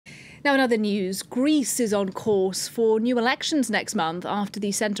Now, in other news, Greece is on course for new elections next month after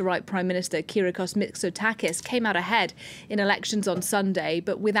the centre-right Prime Minister Kyriakos Mitsotakis came out ahead in elections on Sunday,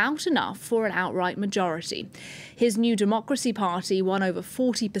 but without enough for an outright majority. His New Democracy Party won over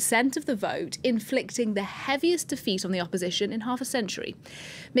 40% of the vote, inflicting the heaviest defeat on the opposition in half a century.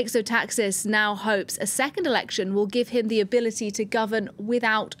 Mitsotakis now hopes a second election will give him the ability to govern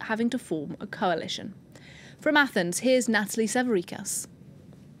without having to form a coalition. From Athens, here's Natalie Severikas.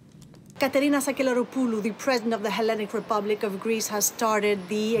 Katerina Sakellaropoulou, the president of the Hellenic Republic of Greece, has started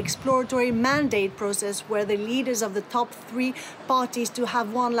the exploratory mandate process where the leaders of the top three parties to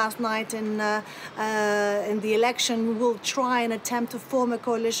have won last night in the election will try and attempt to form a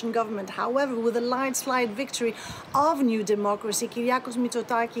coalition government. However, with a landslide victory of New Democracy, Kyriakos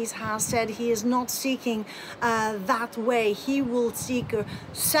Mitsotakis has said he is not seeking that way. He will seek a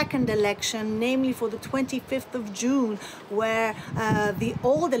second election, namely for the 25th of June, where the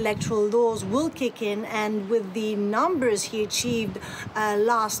old electoral laws will kick in, and with the numbers he achieved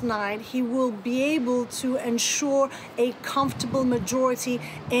last night, he will be able to ensure a comfortable majority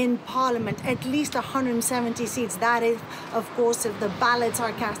in Parliament, at least 170 seats. That is, of course, if the ballots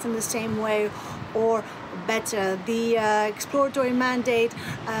are cast in the same way or better. The exploratory mandate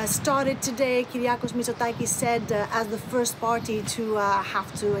started today. Kyriakos Mitsotakis said, as the first party to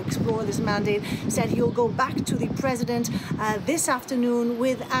have to explore this mandate, said he'll go back to the president this afternoon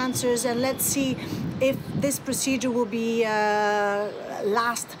with answers, and let's see if this procedure will be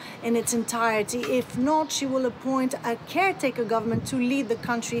last in its entirety. If not, she will appoint a caretaker government to lead the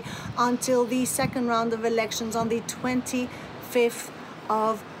country until the second round of elections on the 25th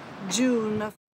of June.